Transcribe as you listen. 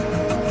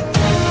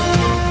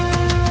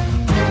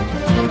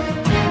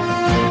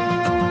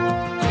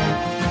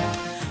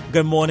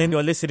Good morning.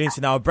 You're listening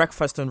to Now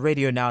Breakfast on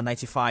Radio Now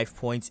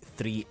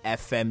 95.3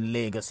 FM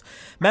Lagos.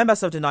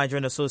 Members of the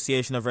Nigerian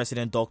Association of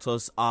Resident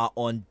Doctors are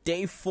on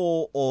day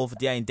 4 of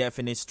their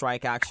indefinite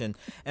strike action,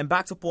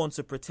 embarked upon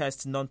to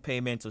protest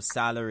non-payment of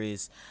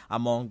salaries,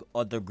 among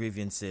other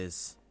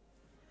grievances.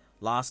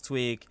 Last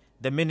week,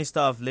 the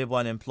Minister of Labour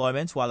and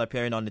Employment, while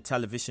appearing on the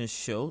television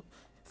show,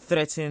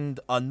 threatened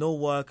a no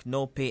work,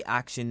 no pay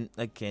action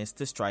against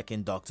the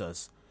striking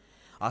doctors.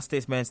 A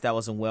statement that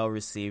wasn't well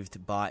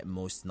received by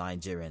most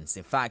Nigerians.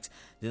 In fact,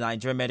 the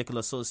Nigerian Medical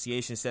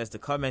Association says the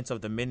comment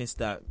of the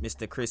minister,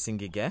 Mr. Chris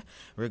Ngige,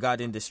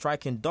 regarding the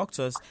striking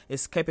doctors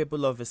is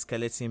capable of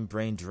escalating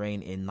brain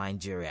drain in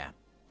Nigeria.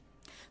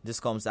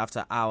 This comes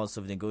after hours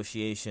of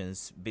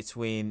negotiations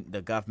between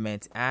the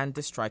government and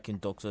the striking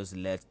doctors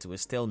led to a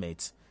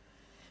stalemate.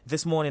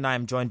 This morning, I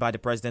am joined by the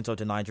president of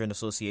the Nigerian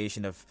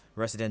Association of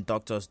Resident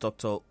Doctors,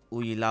 Dr.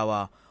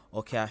 Uyilawa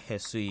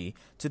Okehesui,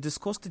 to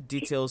discuss the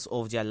details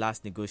of their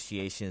last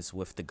negotiations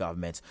with the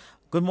government.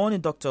 Good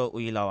morning, Dr.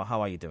 Uyilawa.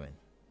 How are you doing?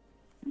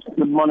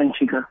 Good morning,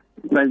 Chika.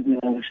 Nice being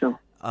on the show.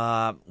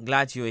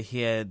 Glad you're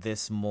here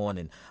this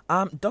morning.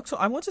 Doctor,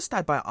 I want to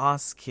start by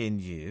asking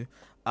you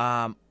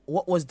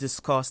what was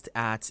discussed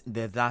at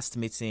the last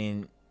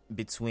meeting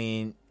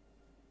between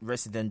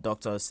resident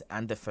doctors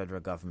and the federal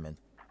government.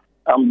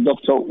 I'm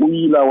Dr.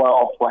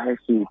 Uyilawa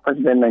Okehesui,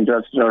 President of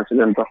Nigerian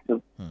Resident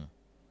Doctors.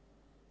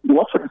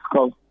 What was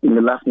discussed in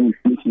the last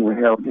meeting we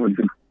held with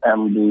the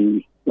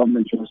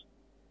government was,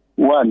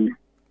 one,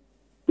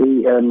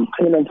 the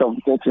payment of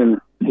death in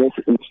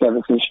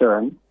service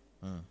insurance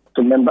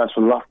to members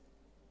who lost.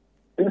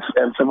 Since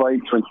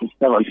February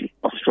 27th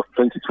of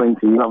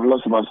 2020, we have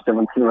lost about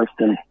 17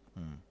 residents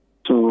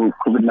to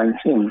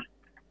COVID-19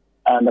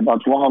 and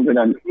about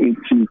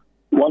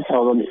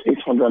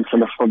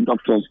 1,824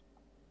 doctors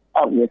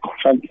have their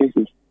confirmed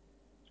cases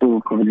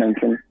to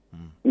COVID-19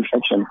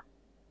 infection.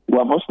 We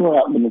have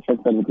also been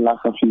affected with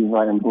Lassa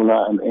fever,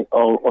 Ebola, and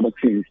all other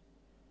things.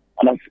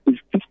 And at this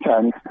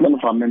time, none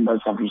of our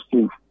members have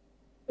received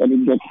any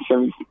death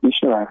service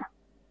insurance.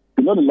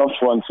 The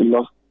loved ones who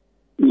lost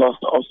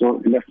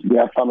also left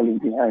their families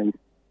behind.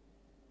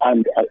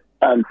 And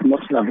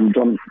nothing has been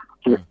done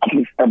to at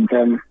least help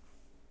them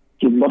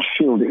to not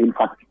feel the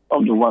impact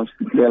of the ones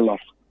they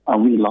lost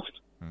and we lost.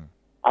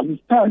 At this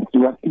time,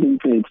 we are still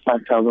paid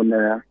 5,000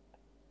 naira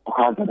for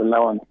hazard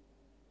allowance,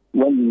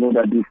 when you know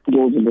that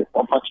those in the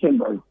upper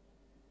chambers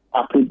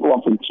are paid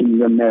 1.2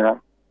 million naira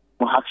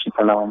for hardship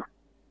allowance.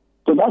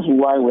 So that's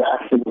why we're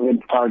asking where the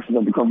priorities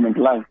of the government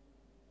lie.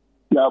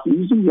 We are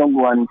using young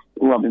ones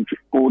who have been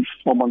owed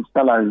 4 months'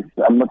 salaries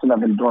and nothing has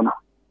been done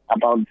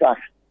about that.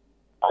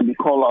 And they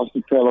call us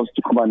to tell us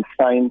to come and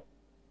sign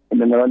a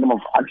memorandum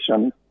of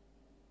action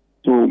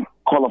to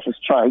call off a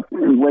strike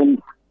when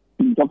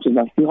the doctors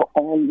are still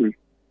hungry.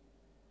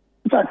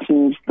 That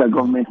things the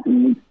government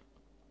needs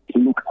to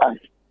look at.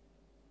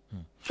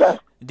 Yes.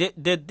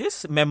 Did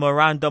this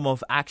memorandum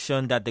of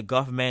action that the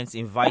government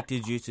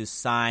invited you to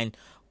sign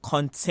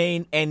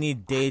contain any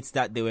dates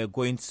that they were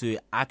going to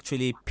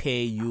actually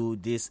pay you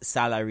these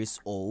salaries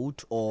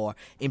owed or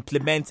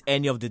implement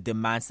any of the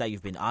demands that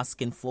you've been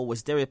asking for?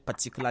 Was there a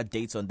particular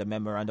date on the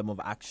memorandum of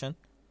action?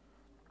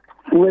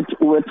 We're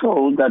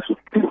told that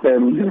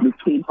they'll be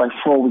paid by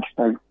 4 weeks'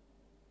 time.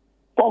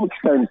 4 weeks'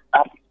 time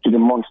up to the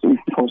month, so it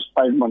becomes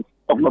 5 months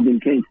of not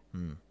being paid.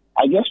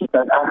 I guess we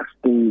can ask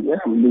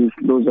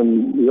those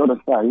on the other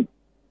side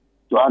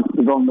to ask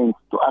the government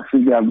to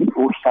actually have the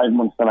old 5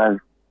 months salary.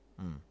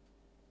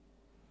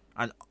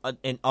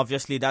 And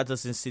obviously that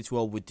doesn't sit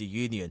well with the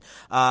union.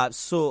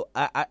 So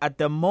at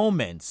the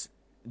moment,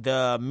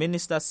 the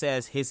minister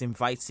says he's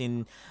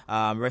inviting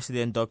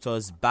resident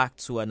doctors back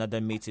to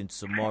another meeting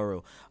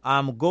tomorrow.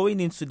 Going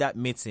into that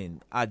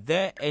meeting,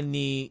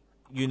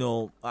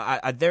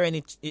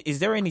 is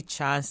there any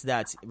chance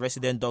that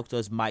resident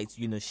doctors might,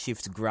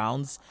 shift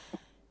grounds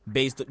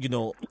based,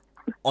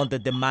 on the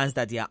demands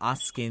that they are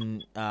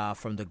asking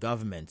from the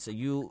government? Are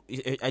you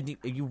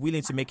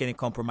willing to make any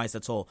compromise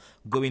at all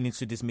going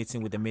into this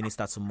meeting with the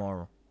minister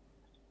tomorrow?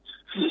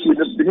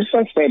 The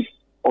minister said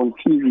on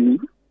TV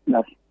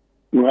that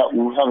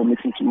we'll have a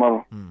meeting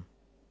tomorrow.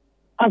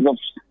 As of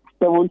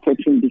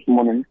 7:13 this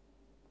morning,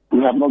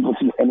 we have not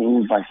gotten any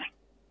invite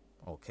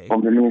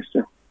from the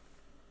minister.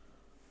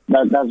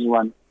 That's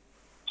one.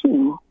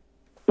 Two,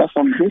 there's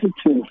some basic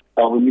things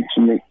that we need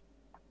to make.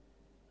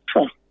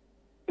 First,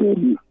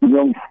 the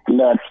young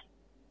lads,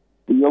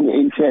 the young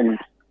interns,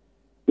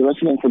 the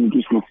residents of the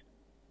district,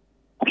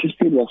 at least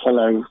pay their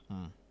salaries.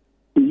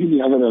 We give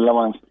the other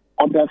allowance.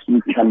 Others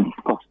we can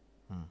discuss.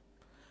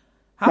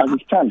 As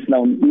it stands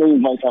now, no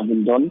invites have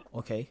been done.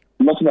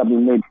 Nothing has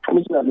been made.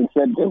 Promises have been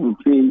said they will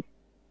pay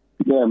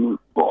them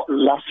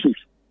last week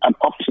and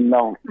up to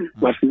now.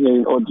 We're still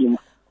hearing audience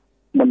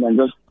when I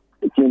just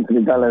came to the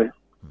gallery.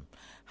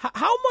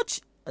 How much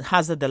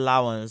hazard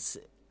allowance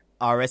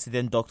are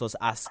resident doctors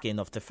asking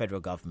of the federal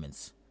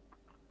government?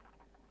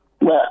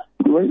 Well,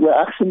 we're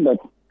asking that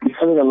the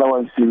hazard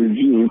allowance be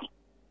reviewed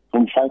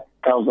from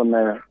 5,000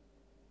 naira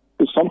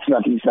to something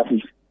that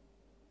is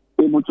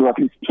able to at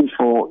least pay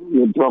for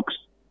your drugs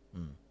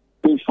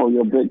pay for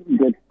your bed,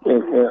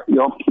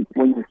 your upkeep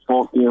when you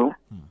fall ill,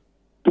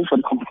 pay for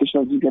the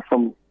complications you get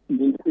from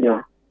being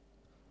ill.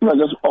 These are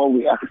just all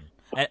we ask.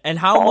 And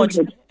how much?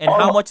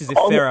 How much is a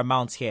fair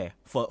amount here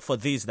for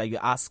these that you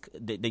ask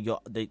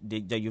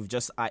that you've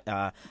just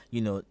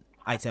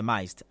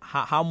itemized?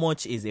 How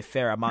much is a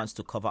fair amount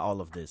to cover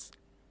all of this?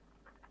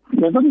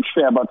 There's nothing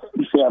fair about.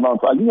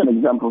 I'll give you an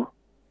example.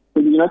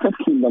 In the United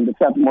Kingdom, they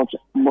pay as much as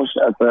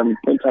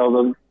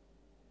 £10,000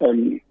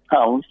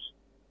 pounds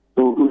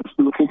to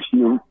locate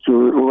you to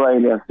rural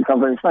areas. You can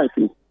verify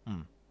it.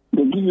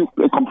 They give you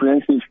a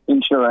comprehensive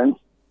insurance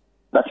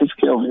that takes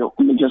care of your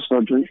major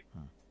surgery,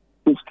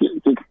 takes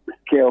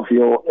care of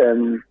your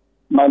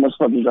minor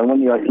surgeries, and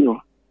when you are ill.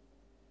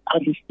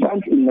 As it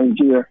stands in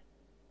Nigeria,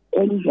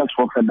 any health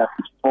worker that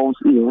falls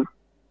ill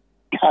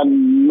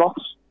cannot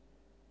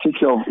take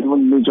care of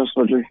even major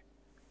surgery.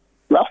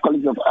 We have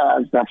colleagues of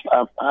ours that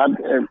have had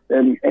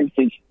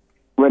end-stage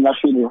renal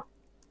failure,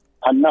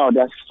 and now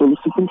they're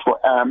soliciting for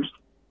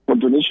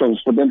donations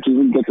for them to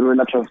even get a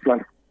renal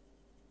transplant.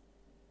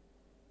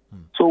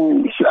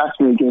 So if you ask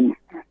me again,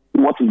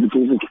 what is the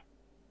basic?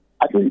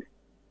 I think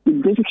the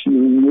basic should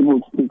be able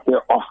to take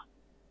care of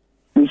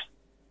this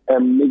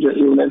major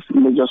illness,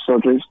 major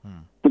surgeries,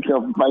 take care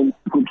of my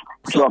good.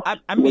 So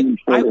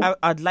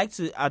I'd like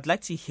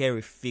to hear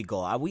a figure.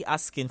 Are we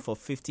asking for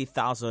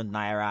 50,000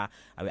 naira?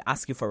 Are we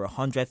asking for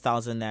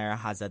 100,000 naira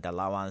hazard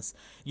allowance?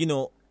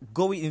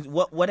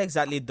 What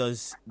exactly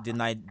does the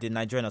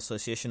Nigerian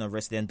Association of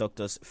Resident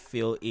Doctors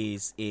feel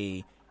is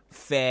a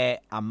fair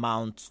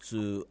amount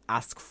to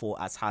ask for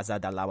as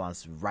hazard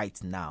allowance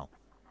right now?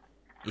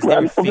 Is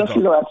there a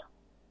figure?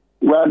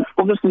 We're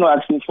obviously not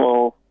asking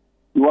for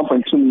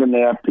 1.2 million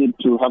naira paid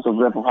to House of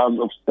Rep or House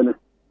of Senate.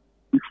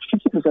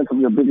 50% of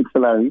your basic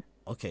salary,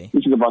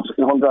 which is about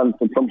 100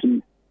 and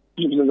something,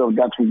 50% of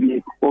that will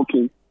be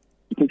okay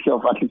to take care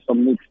of at least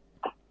some needs.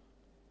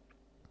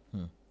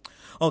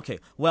 Okay,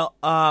 well,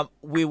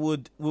 we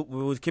would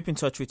keep in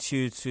touch with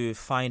you to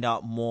find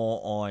out more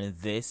on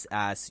this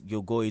as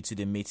you go into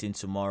the meeting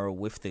tomorrow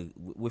with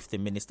the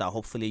minister.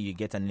 Hopefully, you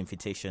get an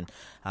invitation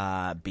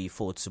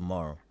before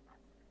tomorrow.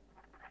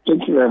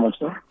 Thank you very much,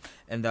 sir.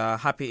 And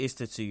happy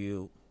Easter to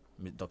you,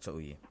 Dr.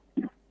 Uyi.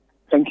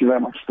 Thank you very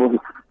much for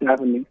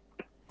having me.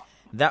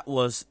 That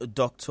was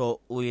Dr.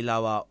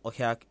 Uyilawa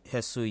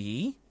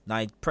Ohesuyi,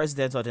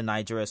 President of the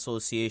Nigeria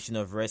Association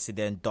of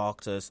Resident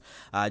Doctors,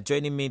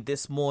 joining me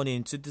this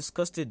morning to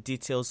discuss the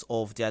details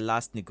of their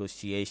last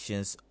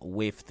negotiations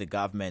with the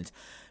government.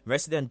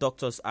 Resident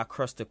doctors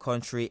across the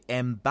country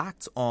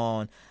embarked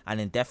on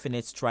an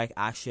indefinite strike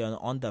action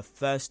on the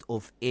 1st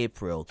of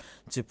April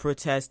to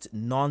protest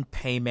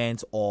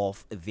non-payment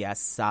of their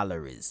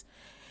salaries.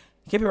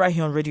 Keep it right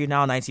here on Radio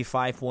Now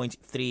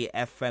 95.3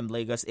 FM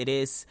Lagos. It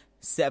is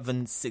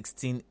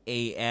 7:16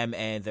 a.m.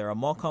 and there are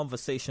more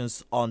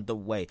conversations on the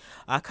way.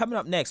 Coming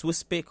up next, we'll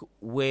speak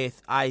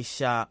with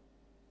Ayisha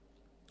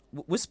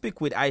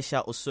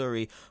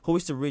Osori, who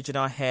is the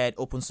regional head,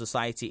 Open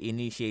Society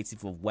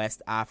Initiative of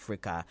West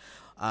Africa,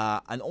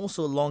 and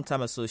also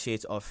long-time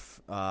associate of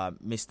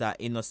Mr.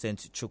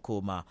 Innocent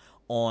Chukuma,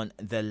 on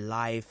the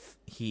life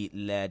he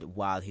led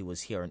while he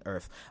was here on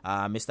Earth.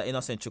 Mr.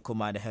 Innocent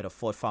Chukuma, the head of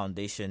Ford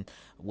Foundation,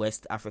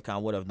 West Africa,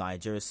 and one of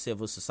Nigeria's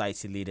civil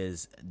society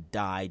leaders,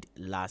 died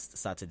last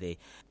Saturday.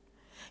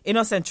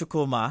 Innocent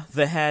Chukuma,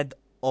 the head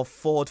of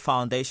Ford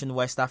Foundation,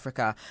 West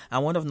Africa,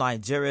 and one of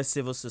Nigeria's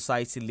civil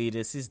society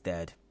leaders, is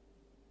dead.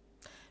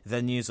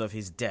 The news of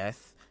his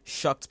death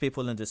shocked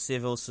people in the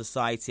civil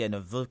society and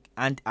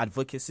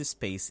advocacy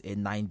space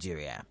in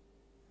Nigeria.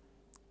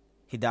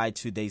 He died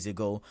 2 days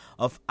ago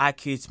of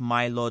acute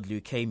myeloid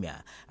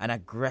leukemia, an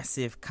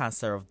aggressive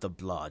cancer of the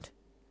blood,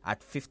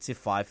 at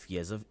 55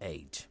 years of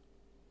age.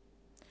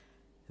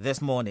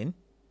 This morning,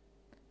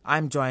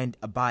 I'm joined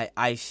by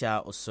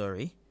Ayisha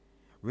Osori,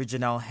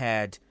 regional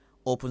head,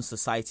 Open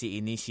Society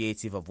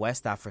Initiative of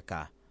West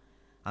Africa,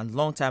 and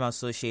longtime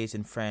associate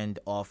and friend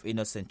of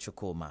Innocent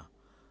Chukuma,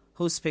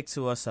 who speak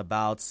to us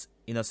about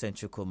Innocent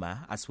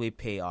Chukuma as we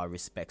pay our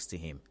respects to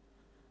him.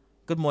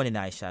 Good morning,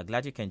 Ayisha.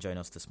 Glad you can join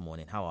us this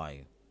morning. How are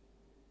you?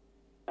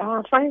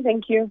 Fine,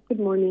 thank you. Good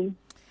morning.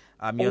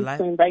 Thanks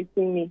for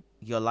inviting me.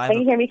 Can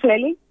you hear me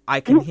clearly? I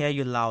can hear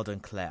you loud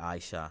and clear,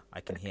 Ayisha. I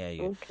can hear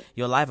you. Okay.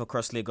 You're live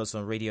across Lagos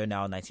on Radio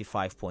Now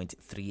 95.3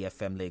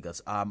 FM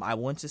Lagos. I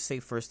want to say,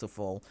 first of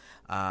all,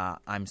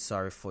 I'm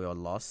sorry for your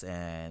loss,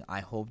 and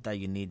I hope that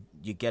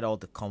you get all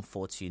the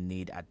comfort you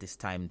need at this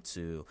time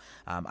to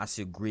as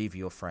you grieve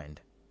your friend.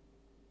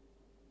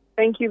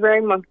 Thank you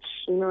very much.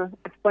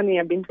 It's funny.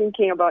 I've been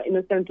thinking about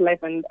Innocent's life,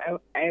 and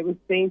I was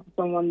saying to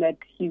someone that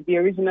he's the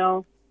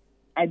original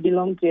I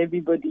belong to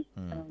everybody.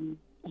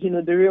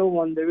 The real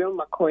one, the real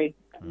McCoy.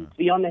 And to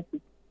be honest,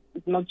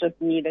 it's not just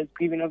me that's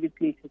grieving.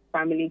 Obviously, it's his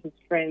family, his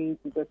friends,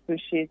 his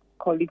associates,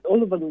 colleagues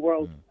all over the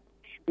world.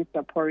 Tributes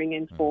are pouring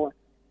in for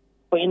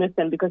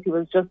Innocent, because he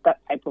was just that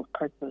type of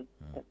person.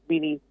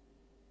 Really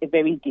a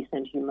very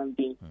decent human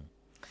being.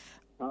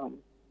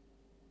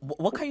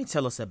 What can you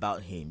tell us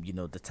about him?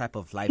 The type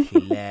of life he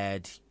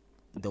led,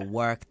 the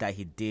work that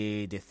he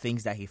did, the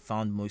things that he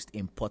found most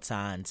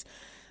important,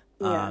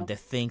 the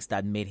things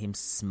that made him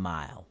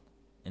smile,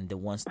 and the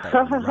ones that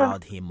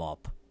riled him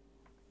up.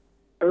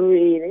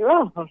 Really?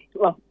 Well,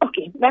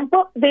 okay.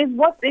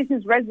 There's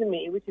his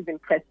resume, which is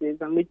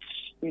impressive, and which,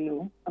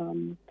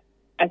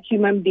 as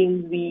human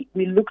beings,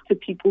 we look to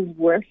people's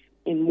worth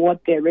in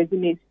what their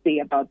resumes say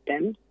about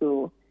them.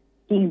 So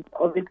he's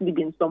obviously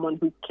been someone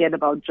who's cared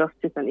about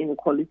justice and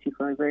inequality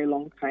for a very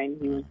long time.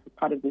 He was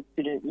part of the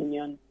student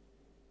union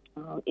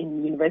in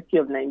the University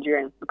of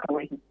Nigeria in Nsukka,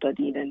 where he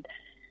studied, and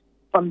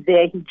from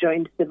there, he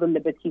joined civil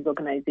liberties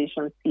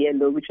organization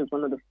CLO, which was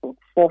one of the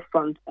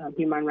forefront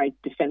human rights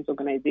defense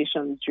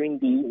organizations during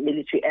the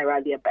military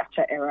era, the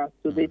Abacha era.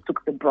 So they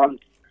took the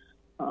brunt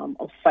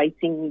of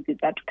fighting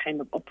that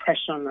kind of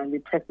oppression and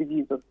repressive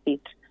use of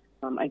state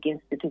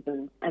against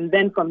citizens. And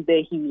then from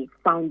there, he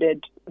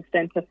founded the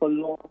Center for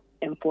Law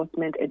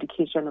Enforcement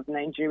Education of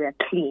Nigeria,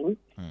 CLEAN,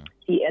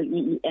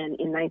 CLEEN,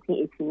 in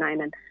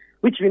 1989, and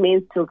which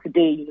remains till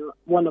today,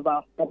 one of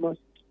our foremost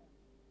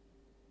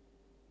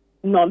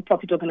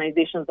non-profit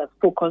organizations that's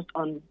focused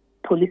on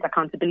police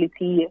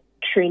accountability,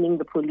 training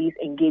the police,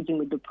 engaging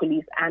with the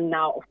police, and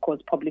now, of course,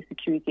 public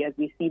security, as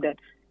we see that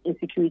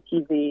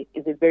insecurity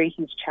is a very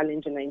huge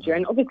challenge in Nigeria.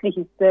 And obviously,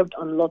 he served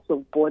on lots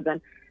of boards.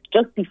 And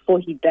just before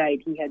he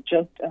died, he had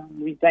just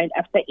resigned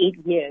after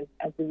 8 years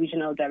as the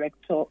regional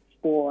director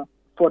for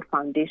Ford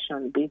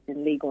Foundation, based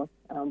in Lagos,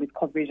 with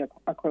coverage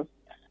across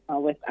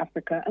West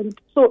Africa. And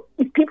so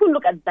if people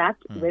look at that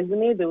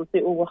resume, they will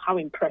say, oh, well, how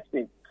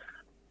impressive,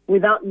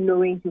 without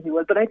knowing who he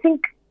was. But I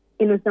think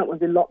Innocent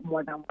was a lot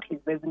more than what his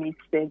resume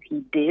said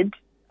he did.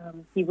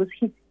 He's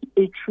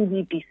a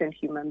truly decent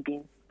human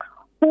being.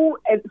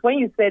 When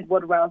you said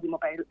what riles him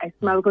up, I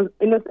smile because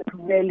Innocent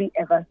rarely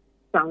ever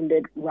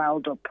sounded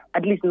riled up,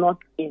 at least not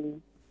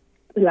in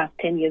the last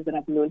 10 years that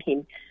I've known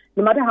him.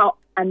 No matter how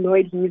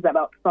annoyed he is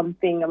about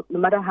something, no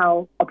matter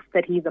how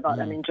upset he is about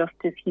an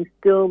injustice, he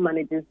still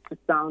manages to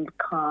sound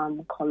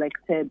calm,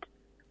 collected,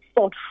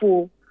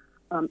 thoughtful,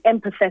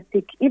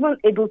 empathetic, even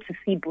able to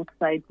see both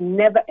sides,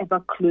 never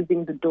ever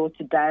closing the door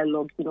to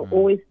dialogue,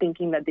 always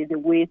thinking that there's a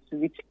way to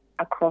reach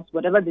across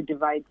whatever the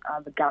divides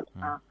are, the gaps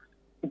are,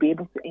 to be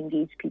able to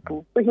engage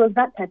people. So he was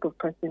that type of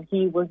person.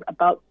 He was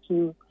about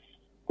to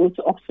go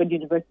to Oxford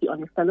University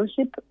on a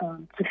fellowship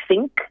to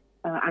think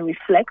and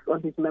reflect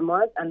on his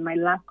memoirs. And my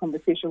last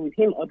conversation with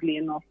him, oddly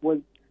enough, was,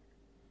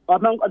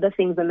 among other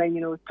things, and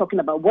then, talking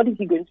about what is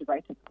he going to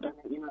write about?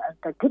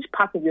 Which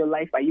part of your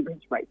life are you going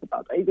to write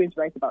about? Are you going to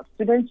write about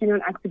student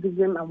union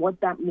activism and what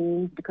that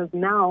means? Because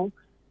now,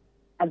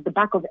 at the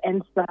back of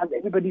NSAS,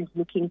 everybody's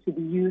looking to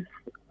the youth,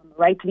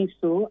 rightly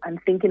so, and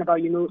thinking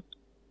about,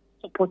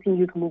 supporting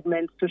youth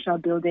movements, social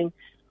building.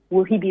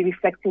 Will he be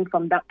reflecting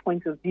from that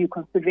point of view,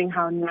 considering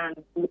how NAN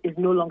is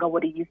no longer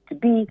what it used to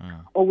be?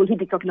 Or will he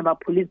be talking about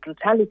police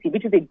brutality,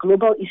 which is a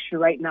global issue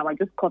right now? I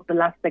just caught the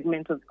last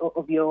segment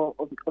of your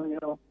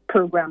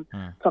program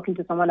talking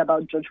to someone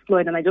about George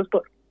Floyd, and I just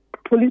thought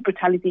police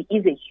brutality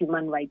is a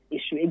human rights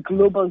issue, a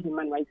global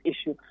human rights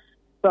issue.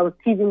 So I was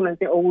teasing him and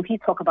saying, will he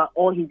talk about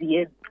all his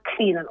years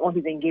clean and all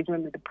his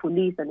engagement with the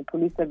police and the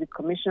Police Service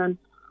Commission?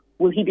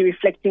 Will he be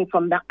reflecting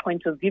from that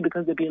point of view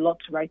because there'll be a lot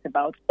to write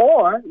about?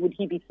 Or would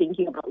he be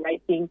thinking about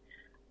writing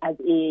as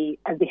the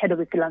head of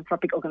a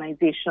philanthropic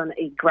organization,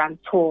 a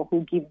grantor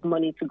who gives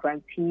money to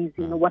grantees?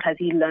 What has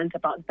he learned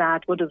about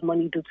that? What does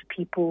money do to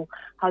people?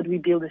 How do we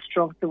build a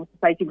strong civil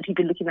society? Would he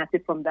be looking at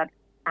it from that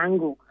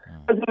angle?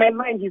 Because in my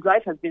mind, his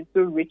life has been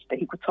so rich that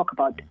he could talk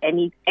about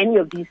any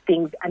of these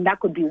things, and that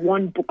could be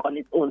one book on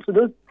its own. So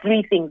those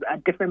three things are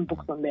different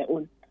books on their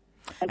own.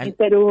 And he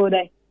said,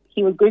 that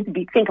he was going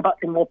to think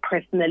about them more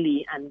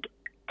personally and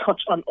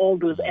touch on all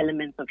those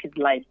elements of his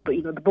life. But,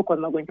 the book was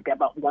not going to be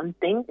about one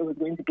thing. It was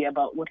going to be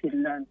about what he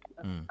learned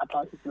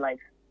about his life.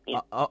 Yeah.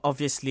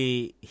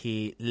 Obviously,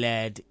 he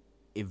led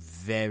a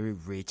very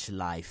rich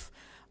life.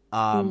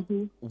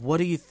 What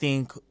do you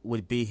think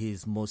would be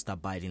his most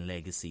abiding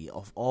legacy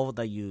of all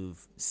that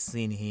you've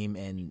seen him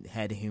and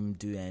heard him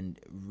do and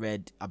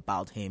read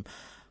about him?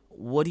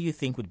 What do you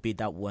think would be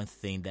that one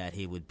thing that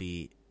he would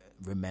be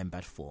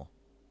remembered for?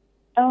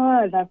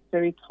 That's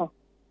very tough.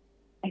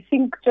 I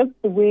think just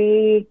the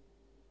way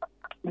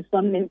the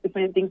sun means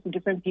different things to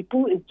different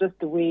people is just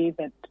the way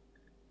that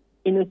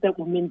Innocent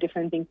will mean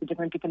different things to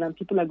different people, and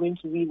people are going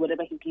to read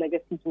whatever his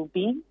legacies will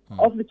be.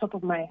 Off the top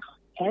of my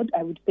head,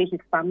 I would say his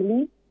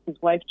family, his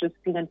wife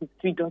Josephine, and his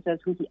 3 daughters,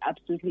 who he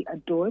absolutely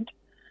adored.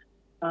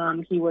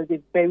 He was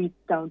a very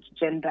sound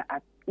gender,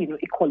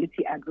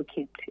 equality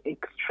advocate, a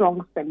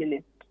strong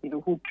feminist,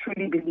 who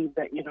truly believed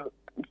that,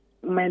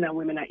 men and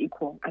women are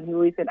equal. And he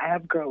always said, I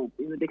have girls,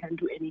 they can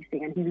do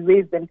anything. And he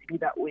raised them to be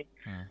that way.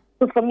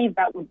 So for me,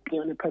 that would be,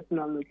 on a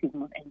personal note, his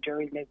most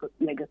enduring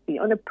legacy.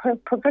 On a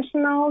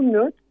professional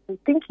note, I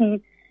think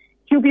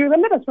he'll be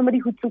remembered as somebody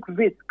who took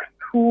risks,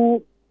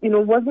 who,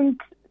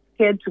 wasn't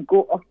scared to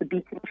go off the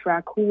beaten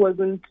track, who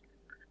wasn't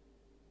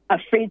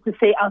afraid to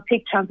say, I'll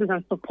take chances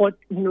and support,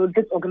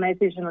 this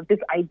organization or this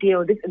idea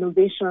or this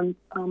innovation,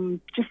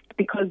 just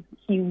because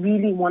he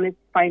really wanted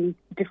to find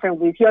different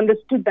ways. He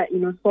understood that,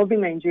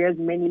 solving Nigeria's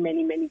many,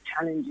 many, many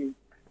challenges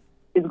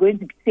is going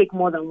to take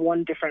more than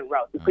one different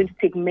route. It's going to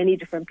take many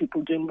different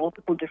people doing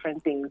multiple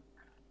different things.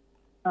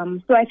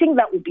 So I think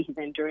that would be his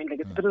enduring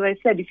legacy. But as I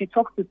said, if you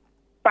talk to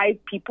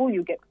 5 people,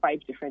 you get 5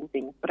 different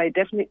things. But I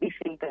definitely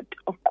think that,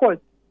 of course,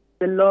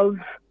 the love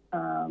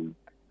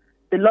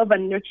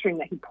and nurturing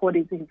that he poured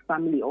into his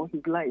family all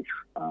his life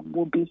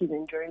will be his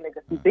enduring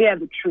legacy. They are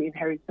the true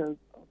inheritors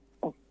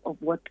of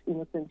what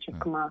Innocent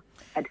Chukuma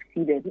had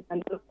seeded.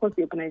 And of course,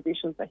 the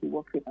organizations that he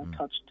worked with and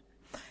touched.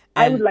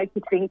 I would like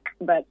to think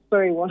that,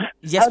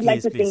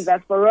 think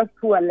that for us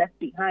who are left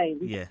behind,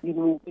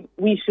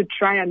 we should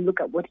try and look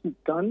at what he's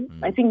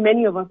done. I think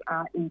many of us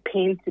are in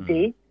pain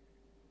today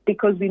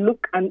because we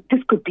look, and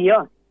this could be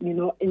us, in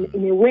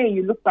a way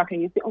you look back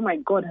and you say, oh my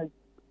God,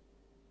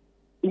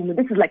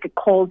 this is like a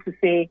call to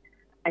say,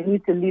 I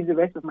need to live the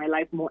rest of my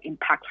life more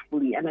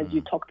impactfully. And as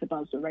you talked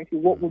about so rightly,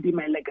 what will be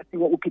my legacy?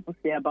 What will people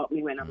say about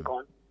me when I'm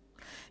gone?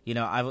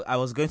 I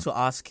was going to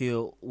ask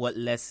you what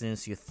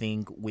lessons you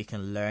think we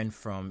can learn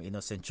from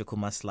Innocent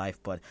Chukuma's life,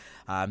 but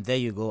there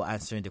you go,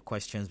 answering the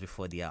questions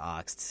before they are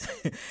asked.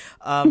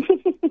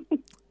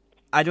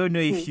 I don't know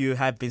if you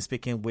have been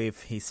speaking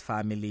with his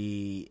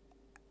family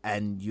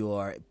and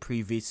you're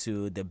privy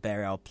to the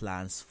burial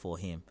plans for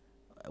him.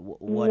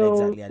 What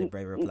exactly are the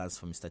burial plans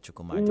for Mr.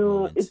 Chukuma at the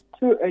moment? It's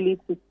too early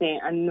to say.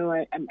 And no,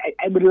 I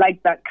would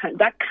like that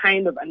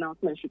kind of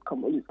announcement should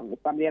come only from the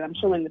family. And I'm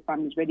sure when the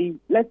family is ready,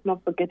 let's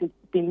not forget it's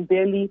been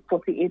barely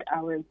 48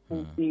 hours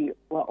since we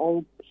were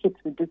all hit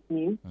with this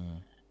news.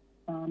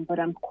 But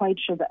I'm quite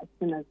sure that as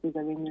soon as those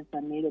arrangements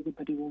are made,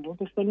 everybody will know.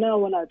 But for now,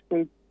 what I'd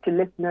say to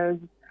listeners,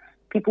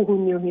 people who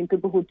knew him,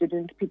 people who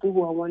didn't, people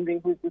who are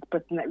wondering who's this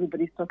person that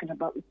everybody's talking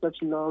about with such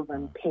love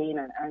and pain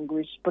and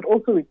anguish, but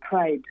also with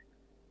pride.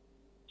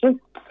 Just,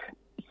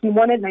 he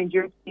wanted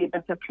Nigeria to be a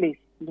better place,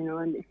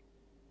 and if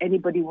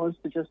anybody wants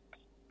to just,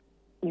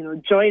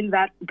 join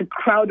the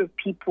crowd of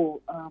people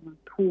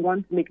who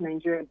want to make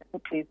Nigeria a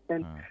better place,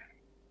 then,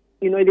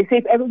 they say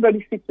if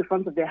everybody sweeps the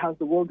front of their house,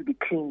 the world will be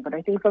clean. But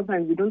I think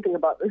sometimes we don't think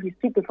about, if we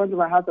sweep the front of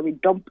our house and we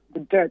dump the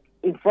dirt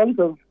in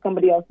front of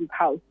somebody else's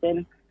house,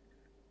 then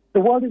the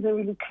world isn't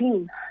really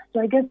clean.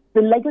 So I guess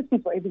the legacy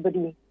for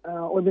everybody,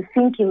 or the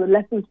thinking, the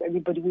lessons for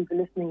everybody who's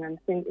listening and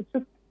saying, it's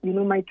just,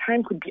 my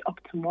time could be up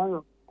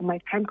tomorrow. My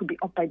time could be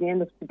up by the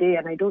end of today,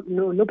 and I don't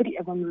know. Nobody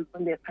ever knows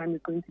when their time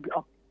is going to be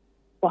up.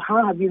 But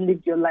how have you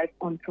lived your life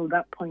until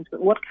that point?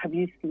 What have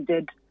you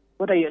seeded?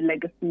 What are your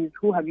legacies?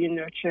 Who have you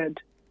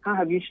nurtured? How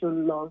have you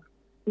shown love?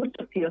 Not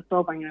just to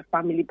yourself and your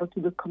family, but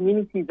to the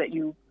communities that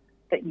you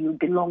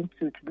belong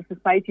to the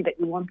society that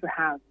you want to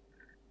have.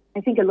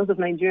 I think a lot of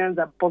Nigerians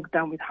are bogged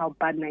down with how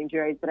bad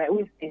Nigeria is, but I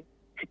always say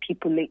to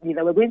people lately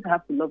that we're going to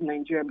have to love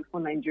Nigeria before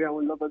Nigeria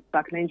will love us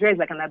back. Nigeria is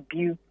like an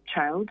abused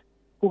child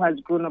who has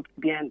grown up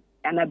to be an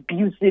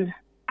abusive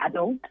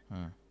adult.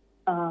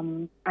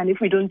 And if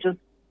we don't just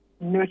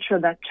nurture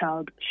that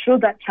child, show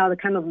that child the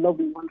kind of love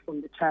we want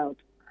from the child,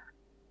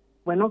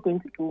 we're not going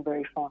to go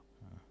very far.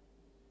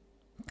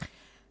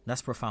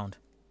 That's profound.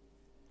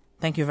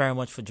 Thank you very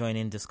much for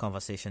joining this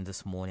conversation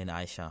this morning,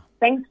 Ayisha.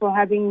 Thanks for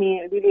having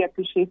me. I really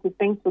appreciate it.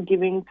 Thanks for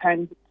giving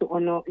time to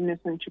honor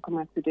Innocent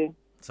Chukuma today.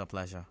 It's a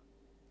pleasure.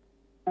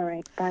 All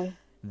right, bye.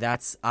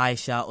 That's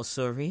Ayisha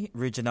Osori,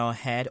 Regional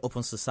Head,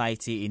 Open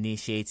Society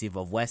Initiative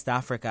of West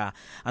Africa,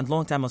 and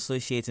longtime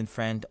associate and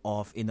friend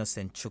of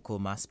Innocent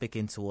Chukuma,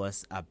 speaking to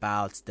us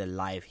about the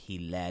life he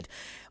led.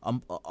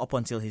 Up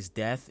until his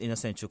death,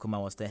 Innocent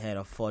Chukuma was the head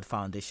of Ford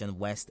Foundation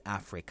West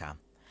Africa.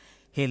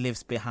 He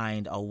leaves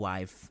behind a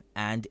wife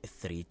and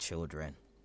 3 children.